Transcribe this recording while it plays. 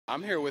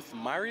I'm here with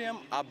Mariam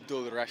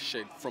ABDUL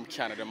RASHID from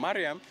Canada.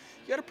 Mariam,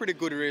 you had a pretty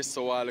good race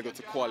a while ago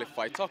to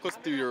qualify. Talk us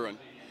through your run.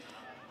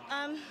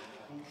 I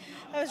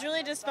was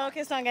really just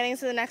focused on getting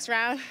to the next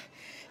round,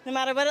 no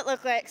matter what it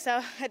looked like,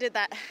 so I did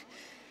that.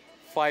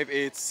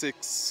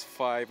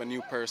 5.865, a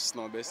new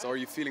personal best. How are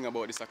you feeling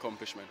about this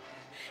accomplishment?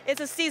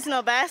 It's a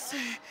seasonal best.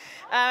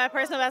 My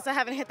personal best, I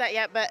haven't hit that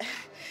yet, but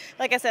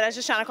like I said, I was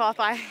just trying to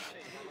qualify.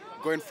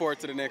 Going forward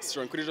to the next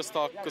round, could you just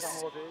tell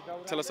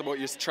us about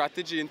your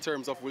strategy in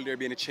terms of will there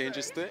be any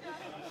changes to it?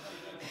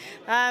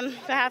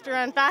 If I have to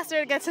run faster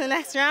to get to the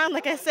next round,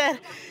 like I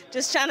said,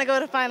 just trying to go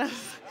to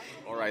finals.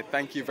 All right,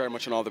 thank you very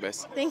much and all the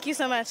best. Thank you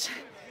so much.